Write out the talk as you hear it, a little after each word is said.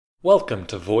Welcome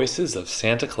to Voices of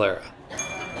Santa Clara.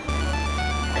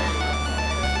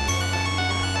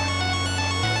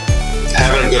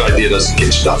 Having a good idea doesn't get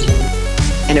you stuff.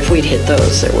 And if we'd hit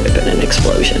those, there would have been an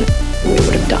explosion. We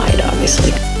would have died,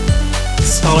 obviously.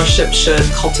 Scholarship should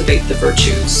cultivate the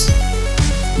virtues.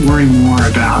 Worry more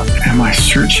about, am I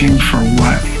searching for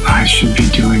what I should be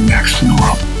doing next in the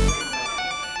world?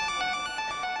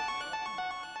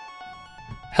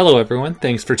 Hello everyone,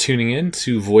 thanks for tuning in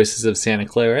to Voices of Santa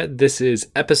Clara. This is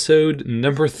episode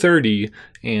number 30,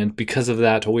 and because of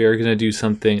that, we are going to do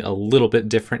something a little bit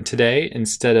different today.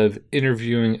 Instead of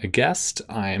interviewing a guest,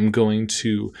 I am going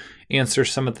to answer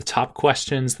some of the top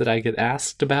questions that I get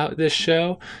asked about this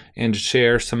show and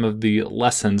share some of the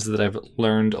lessons that I've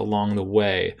learned along the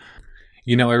way.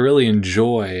 You know, I really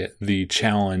enjoy the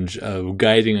challenge of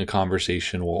guiding a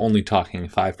conversation while only talking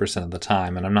 5% of the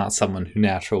time, and I'm not someone who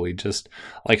naturally just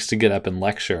likes to get up and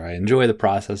lecture. I enjoy the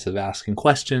process of asking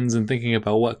questions and thinking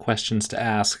about what questions to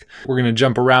ask. We're going to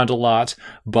jump around a lot,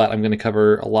 but I'm going to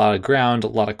cover a lot of ground, a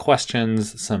lot of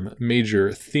questions, some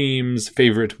major themes,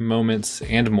 favorite moments,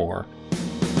 and more.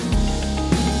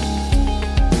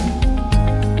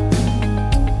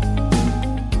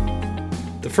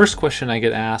 The first question I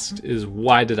get asked is,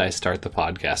 why did I start the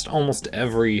podcast? Almost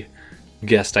every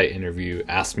guest I interview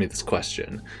asks me this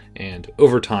question, and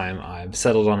over time I've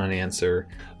settled on an answer.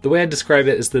 The way I describe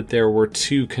it is that there were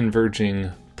two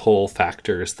converging pull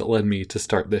factors that led me to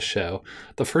start this show.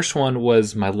 The first one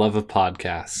was my love of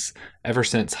podcasts. Ever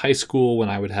since high school, when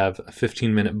I would have a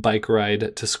 15-minute bike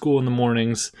ride to school in the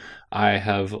mornings, I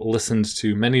have listened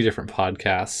to many different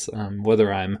podcasts,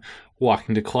 whether I'm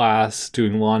walking to class,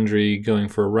 doing laundry, going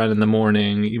for a run in the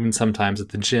morning, even sometimes at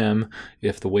the gym.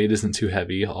 If the weight isn't too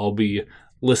heavy, I'll be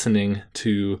listening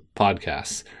to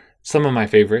podcasts. Some of my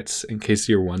favorites, in case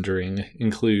you're wondering,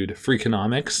 include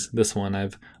Freakonomics. This one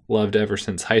I've loved ever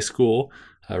since high school.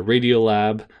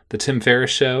 Radiolab, The Tim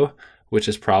Ferriss Show, which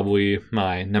is probably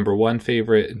my number one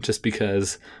favorite just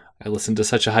because I listen to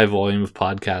such a high volume of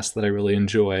podcasts that I really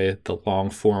enjoy the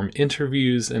long-form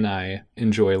interviews, and I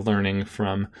enjoy learning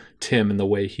from Tim and the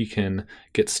way he can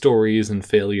get stories and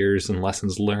failures and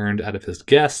lessons learned out of his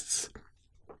guests.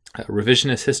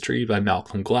 Revisionist History by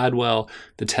Malcolm Gladwell,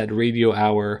 the TED Radio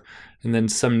Hour, and then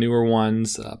some newer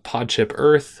ones, Podship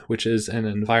Earth, which is an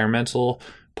environmental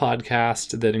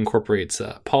podcast that incorporates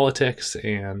politics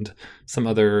and some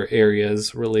other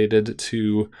areas related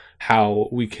to how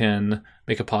we can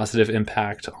make a positive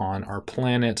impact on our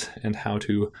planet and how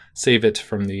to save it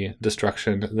from the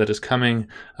destruction that is coming.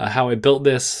 How I Built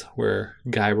This, where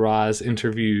Guy Raz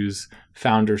interviews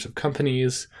founders of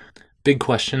companies. Big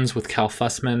Questions with Cal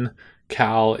Fussman.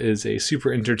 Cal is a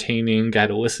super entertaining guy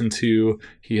to listen to.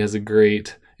 He has a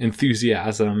great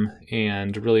enthusiasm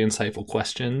and really insightful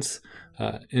questions.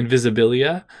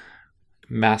 Invisibilia,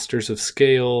 Masters of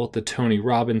Scale, the Tony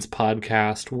Robbins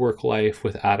podcast, Work Life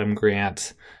with Adam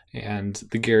Grant, and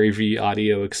the Gary Vee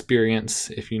audio experience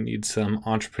if you need some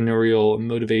entrepreneurial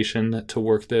motivation to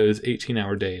work those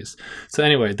 18-hour days. So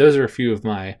anyway, those are a few of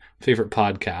my favorite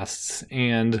podcasts,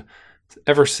 and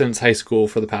ever since high school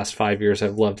for the past 5 years,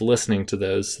 I've loved listening to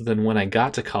those. So then when I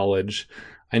got to college,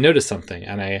 I noticed something,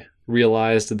 and I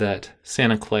realized that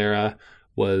Santa Clara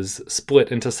was split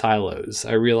into silos.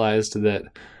 I realized that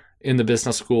in the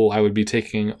business school, I would be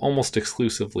taking almost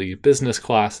exclusively business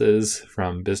classes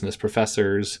from business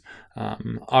professors.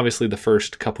 Obviously, the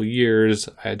first couple years,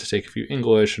 I had to take a few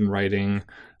English and writing,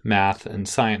 math, and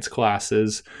science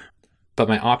classes, but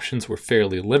my options were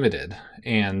fairly limited,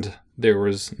 and there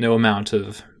was no amount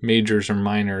of majors or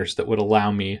minors that would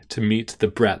allow me to meet the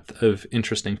breadth of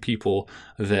interesting people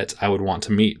that I would want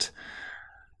to meet.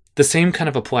 The same kind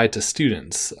of applied to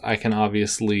students. I can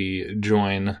obviously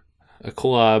join a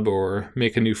club or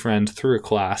make a new friend through a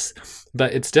class,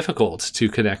 but it's difficult to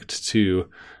connect to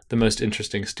the most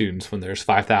interesting students when there's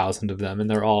 5,000 of them and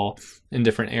they're all in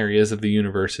different areas of the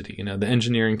university. You know, the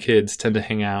engineering kids tend to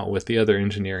hang out with the other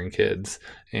engineering kids,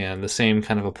 and the same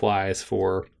kind of applies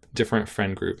for different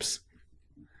friend groups.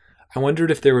 I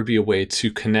wondered if there would be a way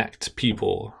to connect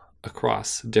people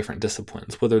across different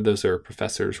disciplines, whether those are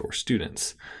professors or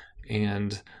students.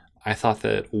 And I thought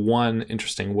that one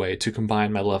interesting way to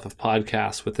combine my love of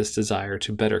podcasts with this desire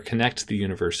to better connect the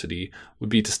university would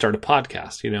be to start a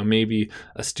podcast. You know, maybe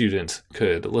a student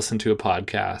could listen to a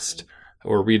podcast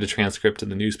or read a transcript in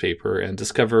the newspaper and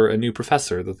discover a new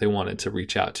professor that they wanted to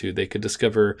reach out to. They could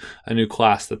discover a new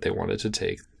class that they wanted to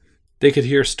take. They could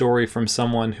hear a story from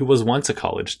someone who was once a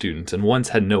college student and once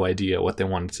had no idea what they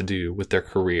wanted to do with their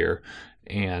career,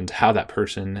 and how that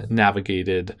person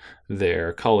navigated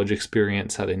their college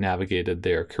experience, how they navigated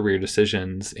their career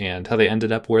decisions, and how they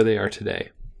ended up where they are today.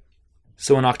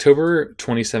 So in October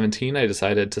 2017, I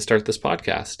decided to start this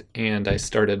podcast, and I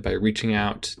started by reaching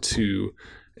out to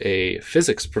a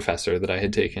physics professor that I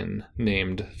had taken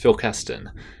named Phil Keston.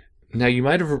 Now, you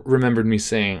might have remembered me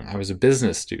saying I was a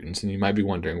business student, and you might be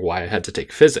wondering why I had to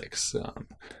take physics.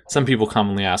 Some people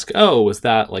commonly ask, oh, was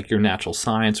that like your natural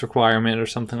science requirement or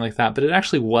something like that? But it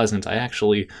actually wasn't. I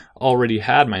actually already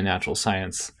had my natural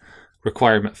science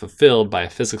requirement fulfilled by a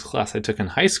physics class I took in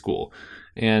high school.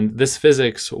 And this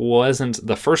physics wasn't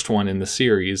the first one in the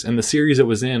series, and the series it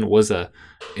was in was a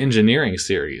engineering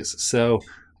series. So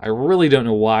I really don't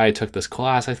know why I took this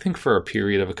class. I think for a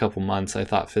period of a couple months, I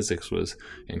thought physics was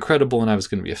incredible and I was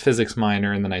going to be a physics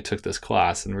minor. And then I took this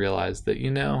class and realized that,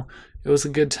 it was a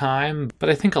good time, but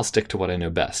I think I'll stick to what I know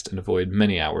best and avoid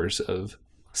many hours of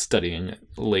studying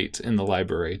late in the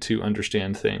library to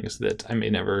understand things that I may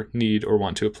never need or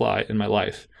want to apply in my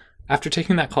life. After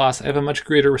taking that class, I have a much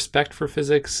greater respect for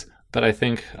physics, but I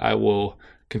think I will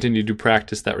continue to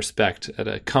practice that respect at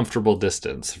a comfortable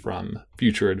distance from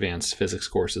future advanced physics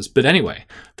courses. But anyway,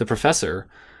 the professor,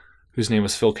 whose name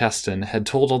was Phil Keston, had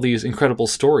told all these incredible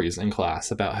stories in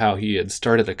class about how he had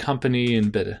started a company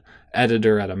and been an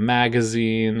editor at a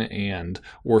magazine and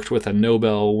worked with a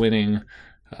Nobel-winning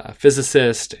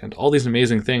physicist and all these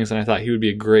amazing things, and I thought he would be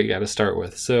a great guy to start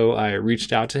with. So I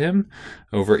reached out to him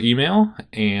over email,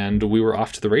 and we were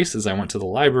off to the races. I went to the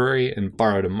library and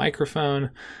borrowed a microphone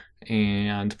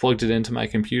and plugged it into my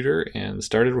computer and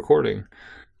started recording.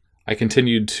 I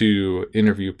continued to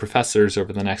interview professors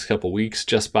over the next couple weeks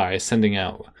just by sending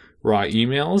out raw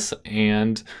emails,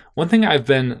 and one thing I've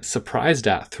been surprised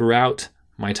at throughout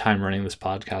my time running this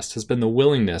podcast has been the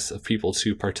willingness of people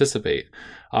to participate.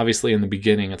 Obviously, in the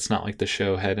beginning, it's not like the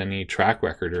show had any track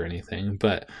record or anything,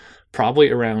 but probably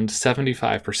around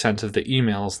 75% of the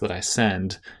emails that I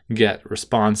send get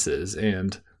responses,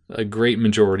 and a great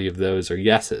majority of those are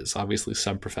yeses. Obviously,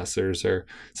 some professors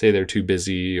say they're too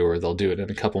busy or they'll do it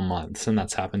in a couple months, and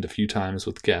that's happened a few times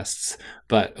with guests.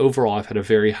 But overall, I've had a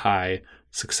very high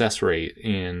success rate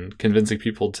in convincing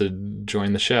people to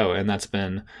join the show, and that's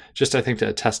been just, I think,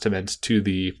 a testament to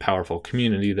the powerful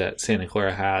community that Santa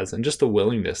Clara has and just the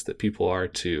willingness that people are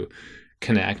to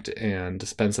connect and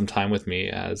spend some time with me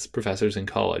as professors in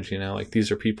college.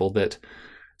 These are people that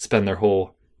spend their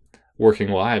whole working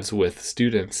lives with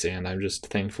students, and I'm just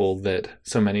thankful that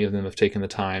so many of them have taken the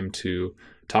time to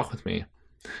talk with me.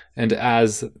 And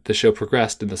as the show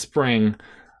progressed in the spring,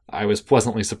 I was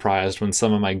pleasantly surprised when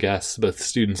some of my guests, both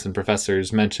students and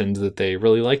professors, mentioned that they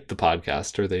really liked the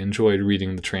podcast or they enjoyed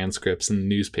reading the transcripts in the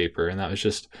newspaper, and that was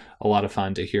just a lot of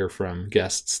fun to hear from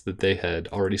guests that they had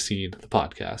already seen the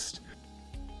podcast.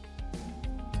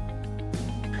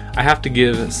 I have to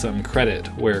give some credit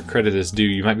where credit is due.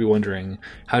 You might be wondering,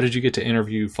 how did you get to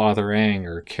interview Father Ang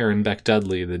or Karen Beck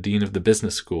Dudley, the Dean of the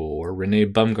Business School, or Renee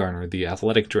Bumgarner, the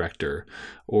Athletic Director,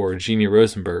 or Jeannie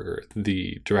Rosenberger,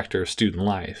 the Director of Student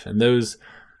Life? And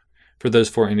for those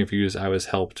 4 interviews, I was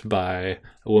helped by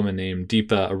a woman named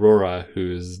Deepa Arora,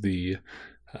 who's the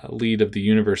lead of the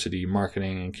university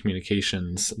marketing and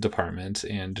communications department,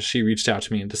 and she reached out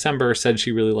to me in December, said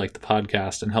she really liked the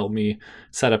podcast, and helped me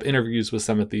set up interviews with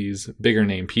some of these bigger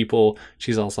name people.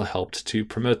 She's also helped to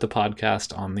promote the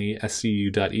podcast on the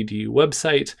scu.edu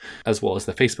website, as well as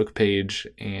the Facebook page,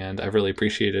 and I've really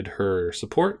appreciated her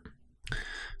support.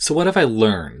 So what have I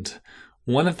learned?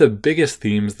 One of the biggest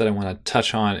themes that I want to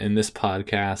touch on in this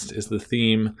podcast is the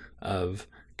theme of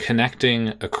connecting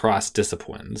across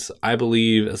disciplines. I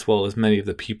believe, as well as many of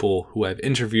the people who I've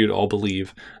interviewed all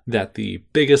believe, that the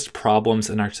biggest problems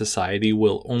in our society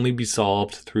will only be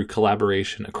solved through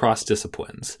collaboration across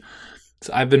disciplines.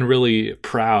 So I've been really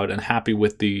proud and happy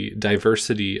with the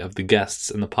diversity of the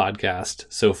guests in the podcast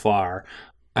so far.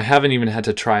 I haven't even had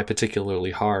to try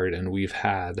particularly hard, and we've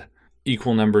had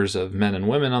equal numbers of men and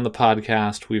women on the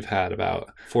podcast. We've had about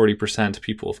 40%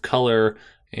 people of color,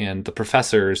 and the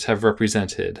professors have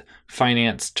represented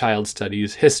finance, child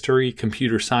studies, history,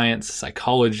 computer science,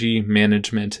 psychology,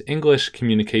 management, English,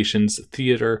 communications,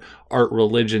 theater, art,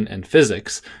 religion, and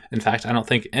physics. In fact, I don't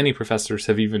think any professors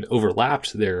have even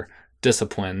overlapped their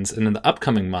disciplines, and in the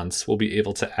upcoming months, we'll be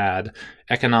able to add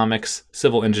economics,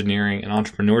 civil engineering, and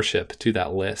entrepreneurship to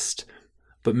that list.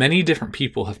 But many different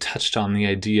people have touched on the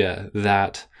idea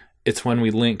that it's when we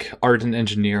link art and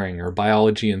engineering, or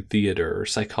biology and theater, or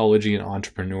psychology and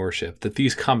entrepreneurship, that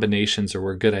these combinations are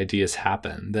where good ideas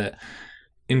happen. That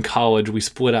in college, we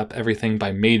split up everything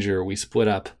by major. We split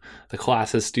up the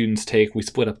classes students take. We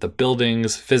split up the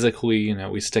buildings physically.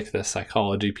 We stick the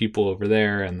psychology people over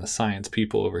there and the science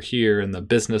people over here, and the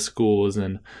business schools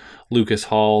in Lucas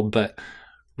Hall. But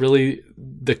really,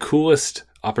 the coolest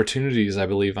opportunities, I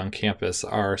believe, on campus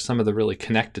are some of the really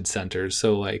connected centers.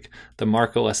 So like the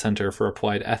Markkula Center for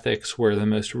Applied Ethics, where the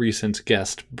most recent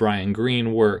guest, Brian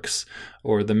Greene, works,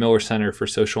 or the Miller Center for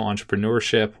Social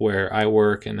Entrepreneurship, where I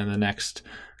work, and in the next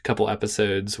couple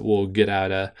episodes, we'll get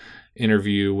out a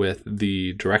interview with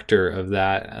the director of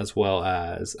that, as well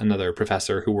as another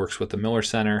professor who works with the Miller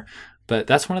Center. But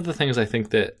that's one of the things I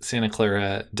think that Santa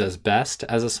Clara does best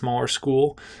as a smaller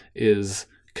school, is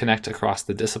connect across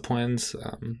the disciplines.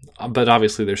 But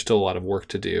obviously there's still a lot of work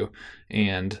to do.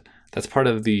 And that's part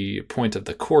of the point of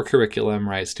the core curriculum,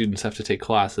 right? Students have to take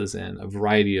classes in a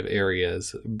variety of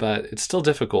areas, but it's still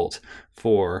difficult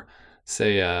for,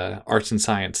 say, arts and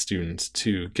science students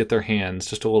to get their hands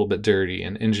just a little bit dirty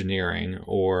in engineering,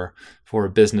 or for a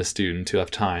business student to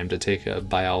have time to take a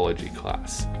biology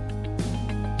class.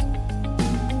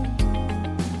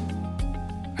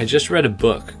 I just read a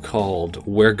book called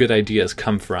Where Good Ideas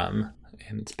Come From,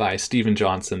 and it's by Steven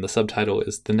Johnson. The subtitle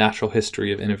is The Natural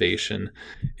History of Innovation.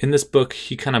 In this book,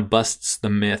 he kind of busts the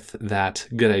myth that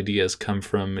good ideas come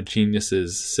from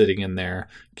geniuses sitting in their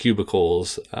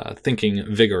cubicles, thinking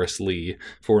vigorously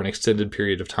for an extended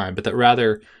period of time, but that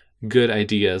rather good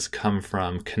ideas come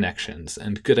from connections,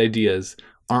 and good ideas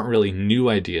aren't really new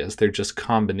ideas, they're just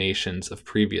combinations of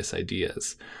previous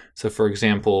ideas. So for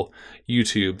example,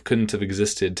 YouTube couldn't have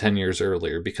existed 10 years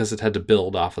earlier because it had to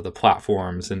build off of the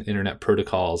platforms and internet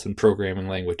protocols and programming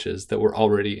languages that were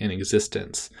already in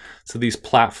existence. So these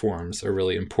platforms are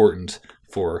really important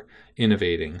for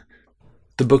innovating.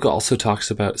 The book also talks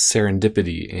about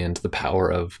serendipity and the power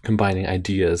of combining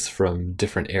ideas from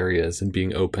different areas and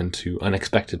being open to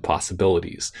unexpected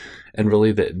possibilities, and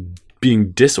really that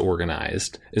being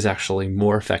disorganized is actually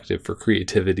more effective for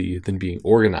creativity than being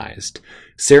organized.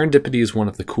 Serendipity is one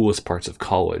of the coolest parts of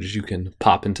college. You can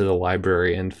pop into the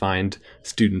library and find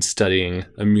students studying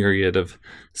a myriad of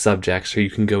subjects, or you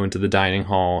can go into the dining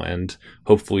hall and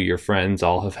hopefully your friends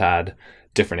all have had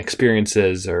different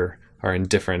experiences or are in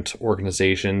different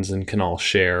organizations and can all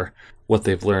share what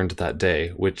they've learned that day,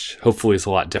 which hopefully is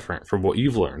a lot different from what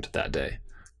you've learned that day.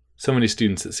 So many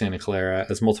students at Santa Clara,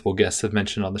 as multiple guests have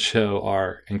mentioned on the show,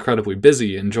 are incredibly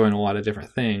busy and join a lot of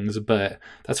different things, but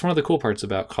that's one of the cool parts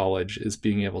about college, is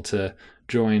being able to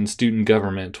join student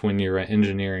government when you're an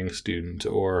engineering student,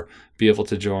 or be able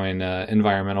to join an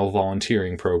environmental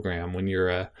volunteering program when you're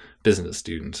a business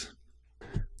student.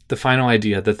 The final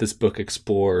idea that this book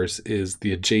explores is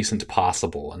the adjacent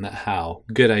possible, and that how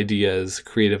good ideas,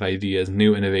 creative ideas,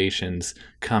 new innovations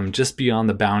come just beyond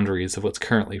the boundaries of what's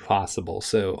currently possible.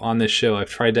 So on this show, I've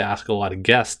tried to ask a lot of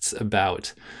guests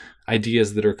about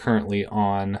ideas that are currently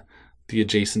on the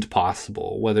adjacent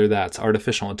possible, whether that's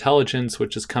artificial intelligence,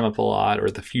 which has come up a lot, or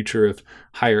the future of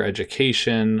higher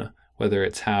education, whether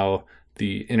it's how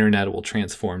the internet will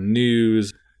transform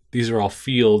news. These are all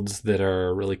fields that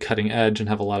are really cutting edge and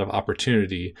have a lot of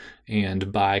opportunity. And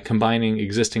by combining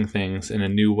existing things in a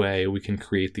new way, we can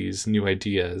create these new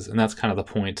ideas. And that's kind of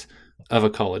the point of a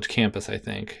college campus, I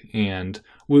think. And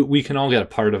we can all get a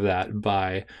part of that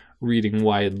by reading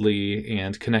widely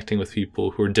and connecting with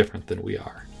people who are different than we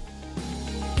are.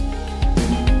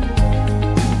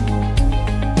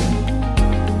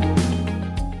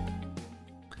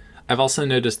 I've also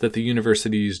noticed that the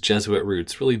university's Jesuit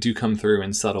roots really do come through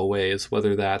in subtle ways,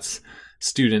 whether that's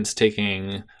students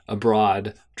taking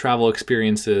abroad travel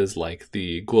experiences like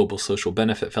the Global Social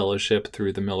Benefit Fellowship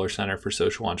through the Miller Center for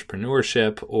Social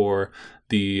Entrepreneurship, or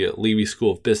the Levy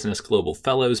School of Business Global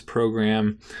Fellows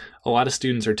Program. A lot of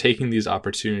students are taking these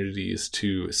opportunities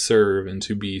to serve and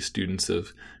to be students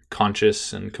of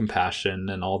conscience and compassion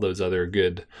and all those other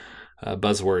good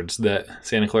buzzwords that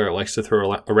Santa Clara likes to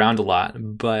throw around a lot,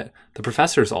 but the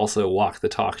professors also walk the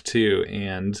talk too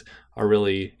and are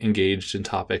really engaged in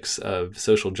topics of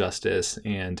social justice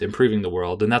and improving the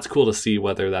world. And that's cool to see,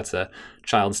 whether that's a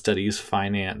child studies,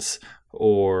 finance,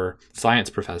 or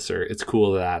science professor. It's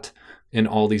cool that in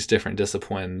all these different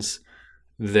disciplines,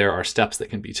 there are steps that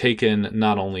can be taken,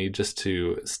 not only just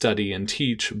to study and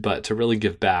teach, but to really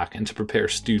give back and to prepare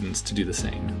students to do the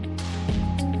same.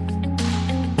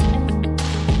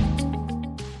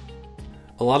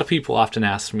 A lot of people often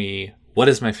ask me, what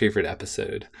is my favorite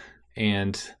episode?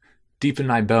 And deep in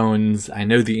my bones, I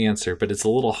know the answer, but it's a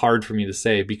little hard for me to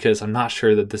say because I'm not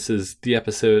sure that this is the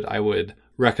episode I would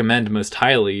recommend most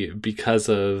highly because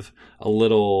of a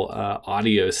little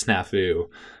audio snafu.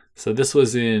 So this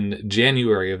was in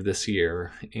January of this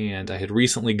year, and I had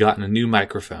recently gotten a new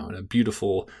microphone, a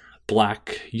beautiful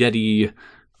black Yeti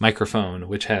microphone,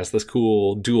 which has this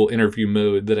cool dual interview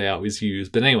mode that I always use.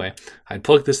 But anyway, I'd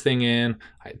plugged this thing in,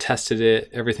 I tested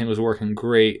it, everything was working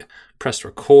great, pressed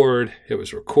record, it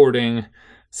was recording,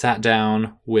 sat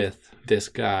down with this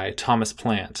guy, Thomas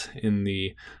Plant, in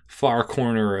the far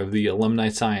corner of the Alumni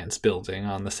Science Building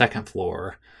on the second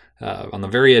floor, on the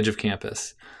very edge of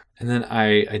campus. And then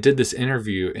I did this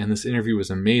interview, and this interview was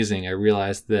amazing. I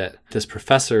realized that this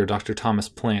professor, Dr. Thomas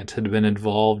Plant, had been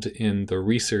involved in the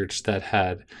research that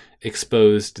had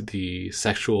exposed the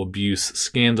sexual abuse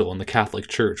scandal in the Catholic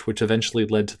Church, which eventually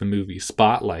led to the movie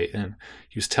Spotlight. And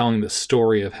he was telling the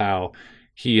story of how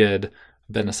he had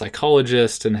been a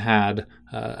psychologist and had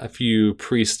a few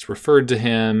priests referred to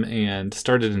him and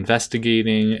started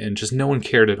investigating, and just no one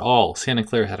cared at all. Santa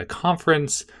Clara had a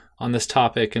conference on this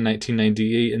topic in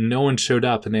 1998, and no one showed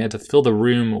up, and they had to fill the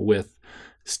room with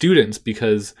students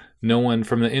because no one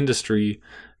from the industry,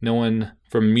 no one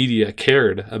from media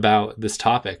cared about this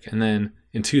topic. And then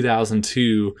in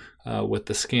 2002, with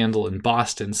the scandal in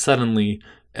Boston, suddenly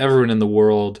everyone in the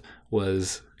world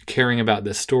was caring about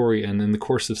this story. And in the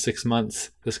course of 6 months,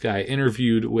 this guy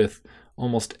interviewed with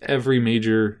almost every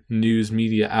major news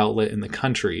media outlet in the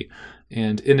country.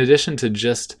 And in addition to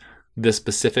just this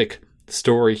specific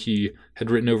story, he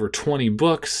had written over 20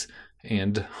 books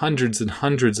and hundreds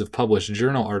of published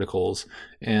journal articles.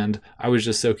 And I was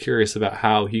just so curious about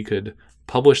how he could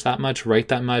publish that much, write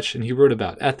that much. And he wrote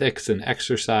about ethics and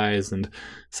exercise and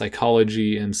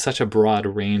psychology and such a broad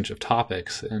range of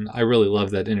topics. And I really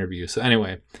loved that interview. So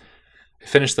anyway, I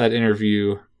finished that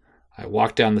interview. I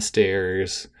walked down the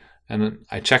stairs and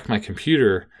I checked my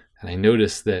computer, and I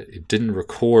noticed that it didn't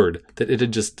record, that it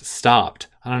had just stopped.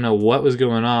 I don't know what was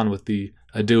going on with the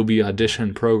Adobe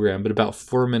Audition program, but about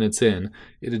 4 minutes in,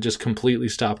 it had just completely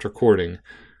stopped recording.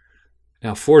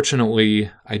 Now,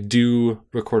 fortunately, I do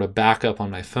record a backup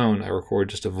on my phone. I record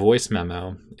just a voice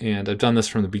memo, and I've done this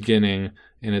from the beginning,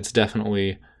 and it's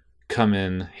definitely come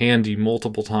in handy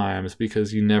multiple times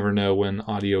because you never know when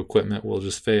audio equipment will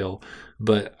just fail.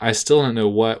 But I still don't know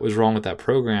what was wrong with that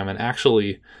program, and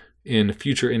actually, in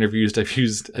future interviews, I've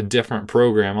used a different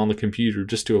program on the computer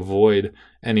just to avoid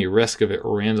any risk of it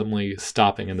randomly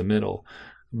stopping in the middle.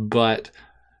 But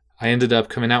I ended up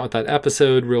coming out with that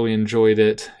episode, really enjoyed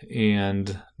it,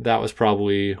 and that was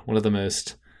probably one of the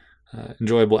most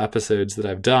enjoyable episodes that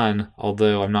I've done,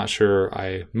 although I'm not sure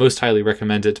I most highly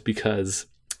recommend it because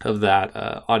of that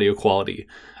audio quality.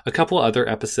 A couple other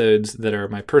episodes that are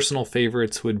my personal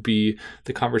favorites would be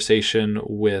the conversation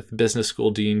with Business School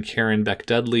Dean Karen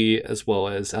Beck-Dudley, as well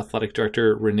as Athletic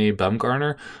Director Renee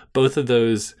Bumgarner. Both of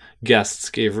those guests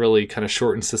gave really kind of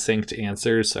short and succinct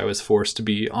answers, so I was forced to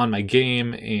be on my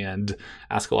game and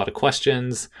ask a lot of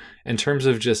questions. In terms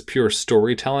of just pure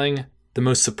storytelling, the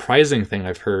most surprising thing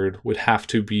I've heard would have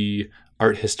to be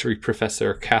art history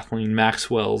professor Kathleen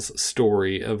Maxwell's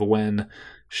story of when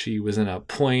she was in a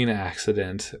plane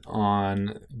accident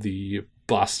on the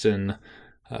Boston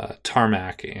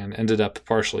tarmac and ended up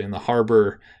partially in the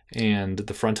harbor, and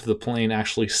the front of the plane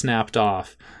actually snapped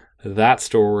off. That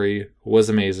story was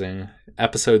amazing.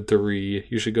 Episode 3,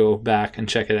 you should go back and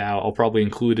check it out. I'll probably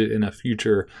include it in a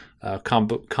future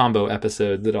combo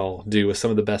episode that I'll do with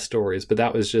some of the best stories, but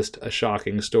that was just a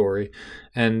shocking story.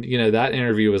 And, you know, that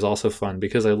interview was also fun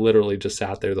because I literally just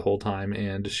sat there the whole time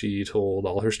and she told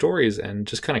all her stories and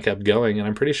just kind of kept going. And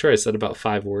I'm pretty sure I said about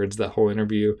 5 words that whole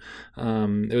interview.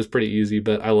 It was pretty easy,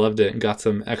 but I loved it and got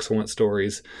some excellent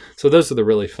stories. So those are the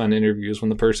really fun interviews when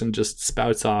the person just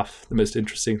spouts off the most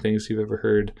interesting things you've ever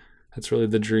heard. That's really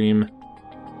the dream.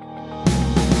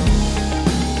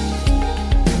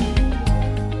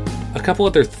 A couple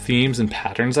other themes and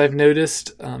patterns I've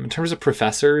noticed. In terms of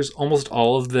professors, almost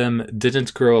all of them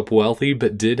didn't grow up wealthy,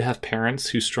 but did have parents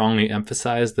who strongly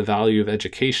emphasized the value of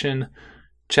education.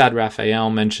 Chad Raphael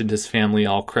mentioned his family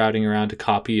all crowding around a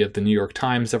copy of the New York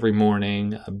Times every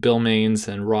morning. Bill Maines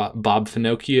and Bob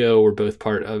Finocchio were both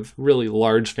part of really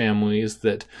large families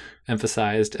that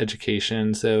emphasized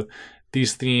education. So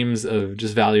these themes of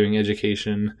just valuing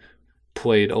education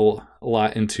played a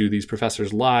lot into these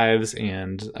professors' lives,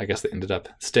 and I guess they ended up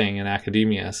staying in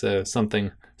academia, so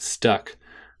something stuck.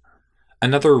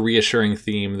 Another reassuring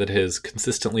theme that has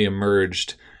consistently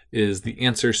emerged is the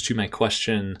answers to my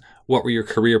question, what were your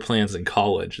career plans in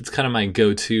college? It's kind of my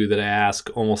go-to that I ask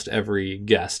almost every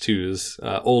guest who's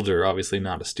older, obviously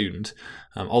not a student.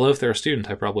 Although if they're a student,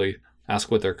 I probably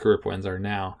ask what their career plans are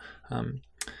now.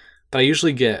 But I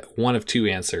usually get one of 2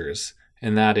 answers,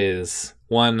 and that is,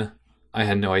 1, I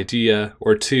had no idea,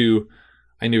 or 2,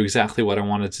 I knew exactly what I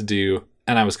wanted to do,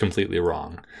 and I was completely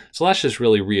wrong. So that's just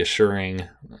really reassuring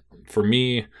for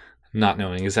me, not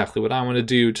knowing exactly what I want to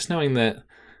do, just knowing that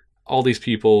all these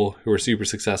people who were super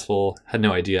successful had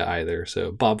no idea either.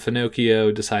 So Bob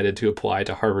Finocchio decided to apply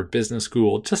to Harvard Business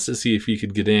School just to see if he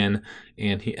could get in,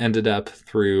 and he ended up,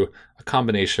 through a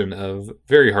combination of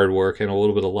very hard work and a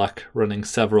little bit of luck, running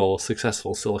several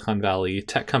successful Silicon Valley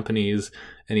tech companies,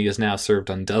 and he has now served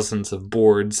on dozens of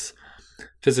boards.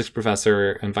 Physics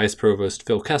professor and vice provost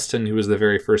Phil Keston, who was the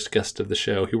very first guest of the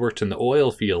show, he worked in the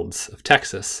oil fields of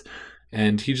Texas,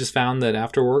 and he just found that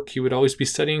after work he would always be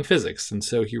studying physics, and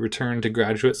so he returned to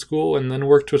graduate school and then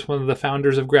worked with one of the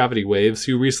founders of Gravity Waves,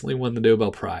 who recently won the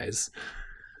Nobel Prize.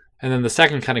 And then the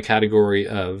second kind of category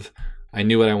of I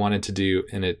knew what I wanted to do,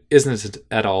 and it isn't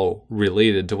at all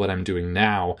related to what I'm doing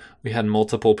now. We had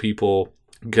multiple people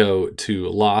go to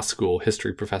law school,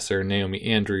 history professor Naomi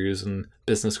Andrews and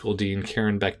business school dean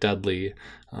Karen Beck Dudley,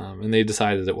 and they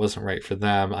decided it wasn't right for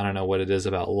them. I don't know what it is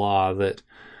about law that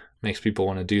makes people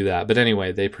want to do that. But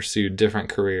anyway, they pursued different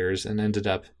careers and ended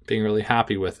up being really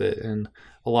happy with it. And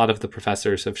a lot of the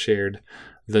professors have shared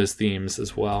those themes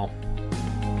as well.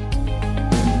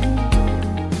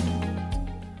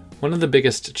 One of the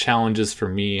biggest challenges for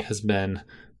me has been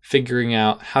figuring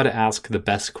out how to ask the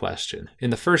best question.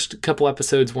 In the first couple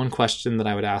episodes, one question that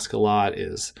I would ask a lot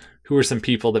is, who are some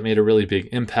people that made a really big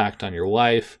impact on your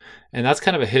life? And that's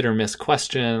kind of a hit or miss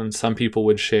question. Some people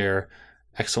would share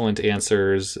excellent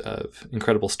answers of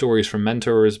incredible stories from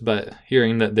mentors, but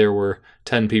hearing that there were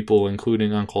 10 people,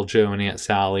 including Uncle Joe and Aunt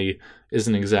Sally,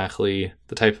 isn't exactly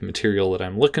the type of material that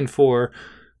I'm looking for.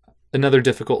 Another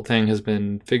difficult thing has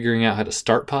been figuring out how to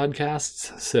start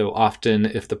podcasts. So often,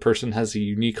 if the person has a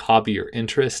unique hobby or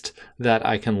interest that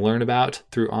I can learn about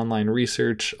through online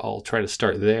research, I'll try to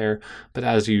start there. But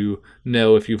as you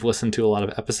know, if you've listened to a lot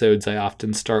of episodes, I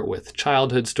often start with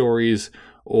childhood stories,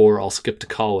 or I'll skip to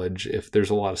college if there's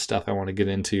a lot of stuff I want to get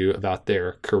into about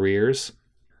their careers.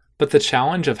 But the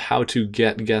challenge of how to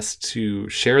get guests to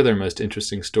share their most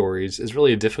interesting stories is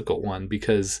really a difficult one,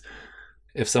 because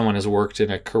if someone has worked in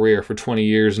a career for 20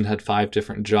 years and had 5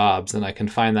 different jobs, and I can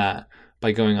find that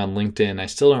by going on LinkedIn, I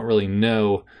still don't really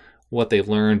know what they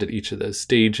learned at each of those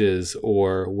stages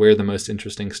or where the most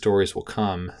interesting stories will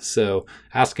come. So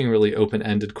asking really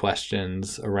open-ended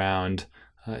questions around,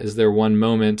 is there one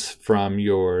moment from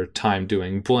your time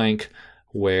doing blank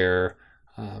where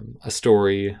a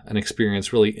story, an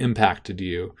experience really impacted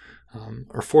you?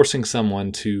 Or forcing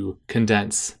someone to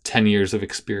condense 10 years of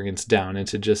experience down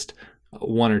into just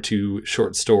 1 or 2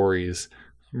 short stories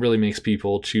really makes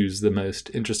people choose the most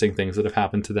interesting things that have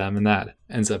happened to them, and that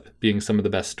ends up being some of the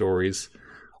best stories.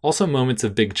 Also moments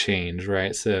of big change,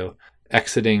 right? So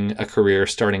exiting a career,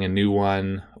 starting a new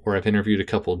one, or I've interviewed a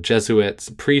couple Jesuits,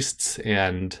 priests,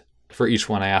 and for each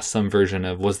one I asked some version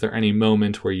of, was there any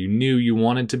moment where you knew you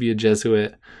wanted to be a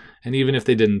Jesuit? And even if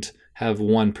they didn't have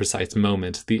one precise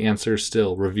moment, the answer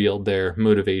still revealed their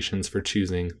motivations for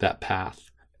choosing that path.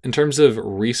 In terms of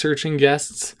researching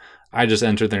guests, I just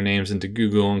enter their names into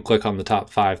Google and click on the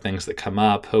top 5 things that come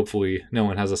up. Hopefully no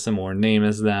one has a similar name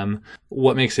as them.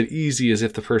 What makes it easy is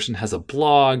if the person has a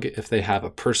blog, if they have a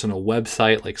personal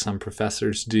website like some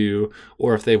professors do,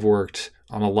 or if they've worked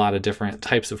on a lot of different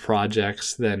types of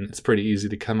projects, then it's pretty easy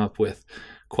to come up with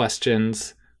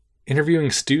questions. Interviewing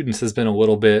students has been a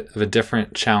little bit of a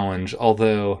different challenge,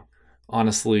 although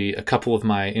honestly, a couple of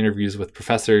my interviews with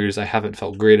professors I haven't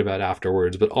felt great about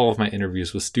afterwards, but all of my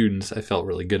interviews with students I felt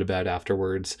really good about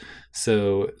afterwards.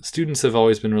 So students have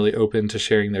always been really open to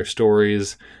sharing their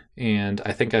stories, and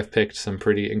I think I've picked some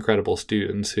pretty incredible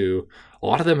students who, a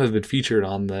lot of them have been featured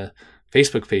on the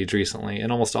Facebook page recently,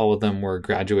 and almost all of them were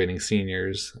graduating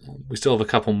seniors. We still have a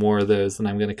couple more of those that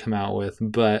I'm going to come out with,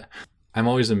 but I'm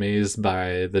always amazed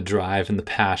by the drive and the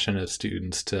passion of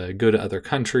students to go to other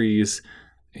countries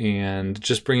and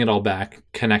just bring it all back,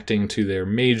 connecting to their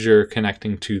major,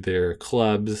 connecting to their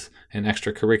clubs and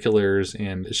extracurriculars.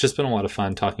 And it's just been a lot of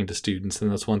fun talking to students,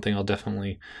 and that's one thing I'll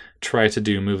definitely try to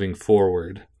do moving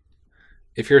forward.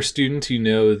 If you're a student, you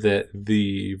know that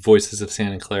the Voices of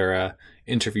Santa Clara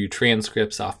interview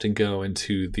transcripts often go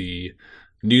into the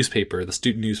newspaper, the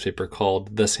student newspaper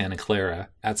called The Santa Clara,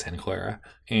 at Santa Clara.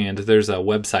 And there's a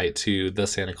website to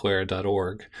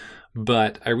thesantaclara.org.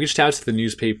 But I reached out to the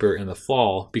newspaper in the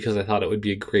fall because I thought it would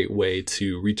be a great way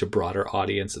to reach a broader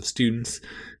audience of students.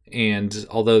 And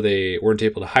although they weren't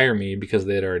able to hire me because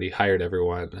they had already hired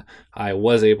everyone, I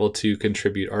was able to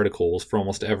contribute articles for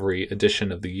almost every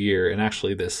edition of the year. And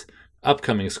actually this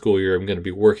upcoming school year, I'm going to be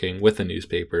working with a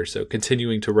newspaper. So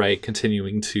continuing to write,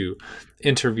 continuing to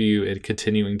interview, and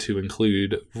continuing to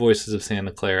include Voices of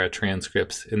Santa Clara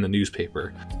transcripts in the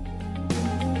newspaper.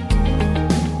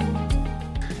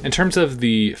 In terms of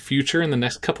the future, in the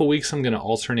next couple weeks, I'm going to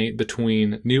alternate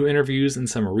between new interviews and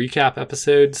some recap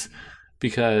episodes,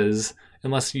 because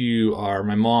unless you are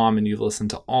my mom and you've listened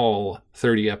to all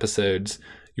 30 episodes,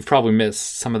 you've probably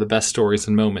missed some of the best stories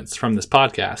and moments from this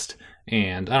podcast,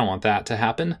 and I don't want that to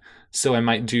happen. So I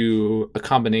might do a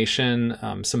combination,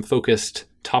 some focused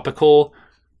topical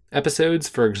episodes,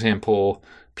 for example,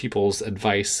 people's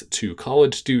advice to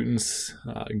college students,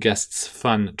 guests'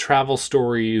 fun travel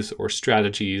stories or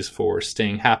strategies for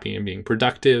staying happy and being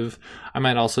productive. I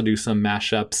might also do some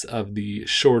mashups of the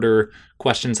shorter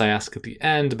questions I ask at the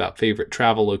end about favorite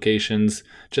travel locations,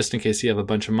 just in case you have a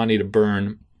bunch of money to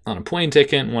burn on a plane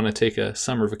ticket and want to take a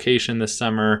summer vacation this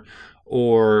summer,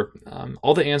 or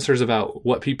all the answers about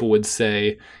what people would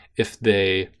say if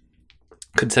they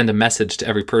could send a message to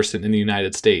every person in the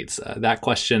United States. That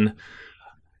question,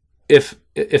 if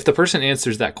the person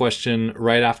answers that question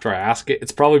right after I ask it,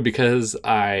 it's probably because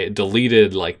I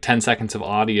deleted like 10 seconds of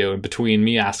audio in between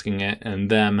me asking it and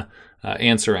them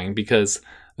answering, because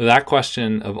that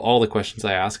question, of all the questions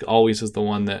I ask, always is the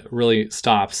one that really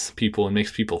stops people and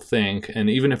makes people think. And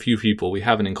even a few people we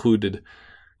haven't included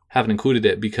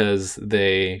it because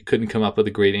they couldn't come up with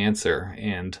a great answer.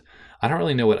 And I don't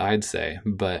really know what I'd say,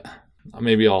 but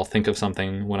maybe I'll think of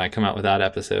something when I come out with that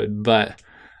episode. But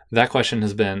that question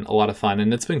has been a lot of fun,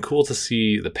 and it's been cool to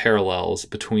see the parallels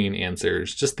between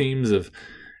answers, just themes of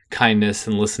kindness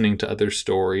and listening to other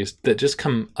stories that just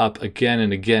come up again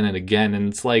and again and again. And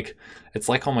it's like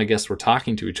all my guests were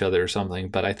talking to each other or something,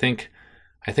 but I think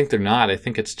they're not. I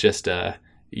think it's just a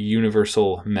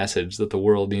universal message that the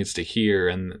world needs to hear,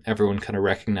 and everyone kind of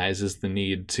recognizes the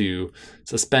need to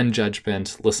suspend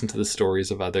judgment, listen to the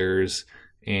stories of others,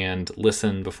 and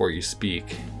listen before you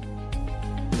speak.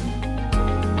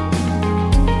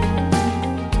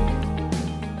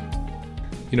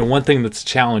 You know, one thing that's a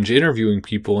challenge interviewing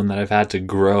people and that I've had to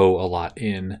grow a lot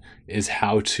in is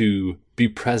how to be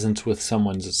present with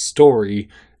someone's story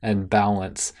and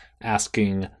balance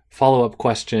asking follow-up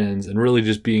questions and really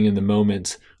just being in the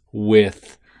moment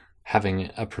with having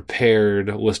a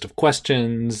prepared list of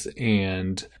questions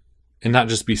and not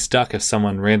just be stuck if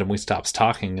someone randomly stops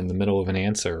talking in the middle of an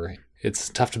answer. It's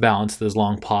tough to balance those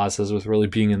long pauses with really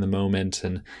being in the moment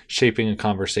and shaping a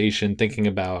conversation, thinking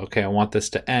about, okay, I want this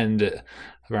to end at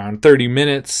around 30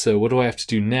 minutes, so what do I have to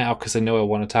do now? Because I know I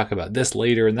want to talk about this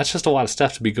later. And that's just a lot of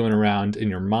stuff to be going around in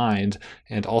your mind,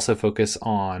 and also focus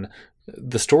on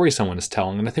the story someone is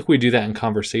telling. And I think we do that in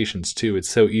conversations too. It's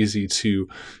so easy to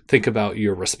think about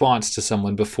your response to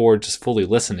someone before just fully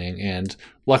listening. And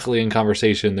luckily in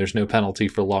conversation, there's no penalty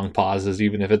for long pauses,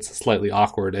 even if it's slightly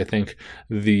awkward. I think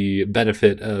the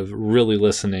benefit of really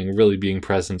listening, really being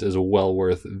present, is well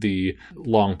worth the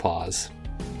long pause.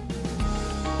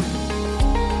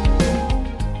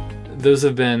 Those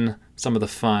have been some of the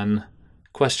fun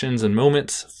questions and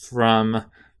moments from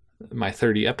my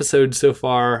 30 episodes so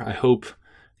far. I hope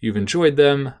you've enjoyed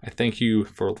them. I thank you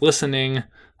for listening.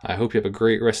 I hope you have a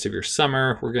great rest of your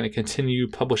summer. We're going to continue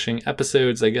publishing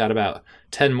episodes. I got about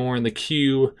 10 more in the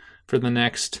queue for the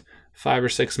next 5 or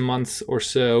 6 months or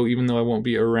so. Even though I won't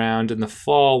be around in the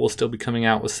fall, we'll still be coming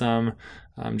out with some.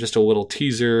 Just a little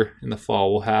teaser. In the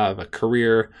fall, we'll have a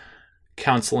career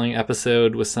counseling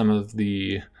episode with some of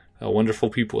the wonderful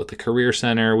people at the Career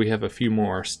Center. We have a few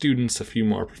more students, a few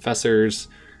more professors,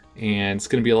 and it's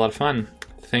going to be a lot of fun.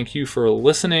 Thank you for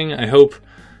listening. I hope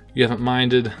you haven't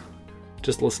minded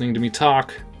just listening to me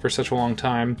talk for such a long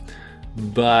time,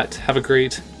 but have a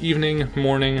great evening,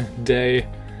 morning, day,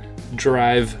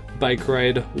 drive, bike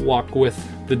ride, walk with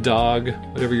the dog,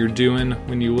 whatever you're doing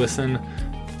when you listen.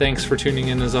 Thanks for tuning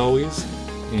in as always,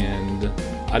 and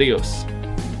adios.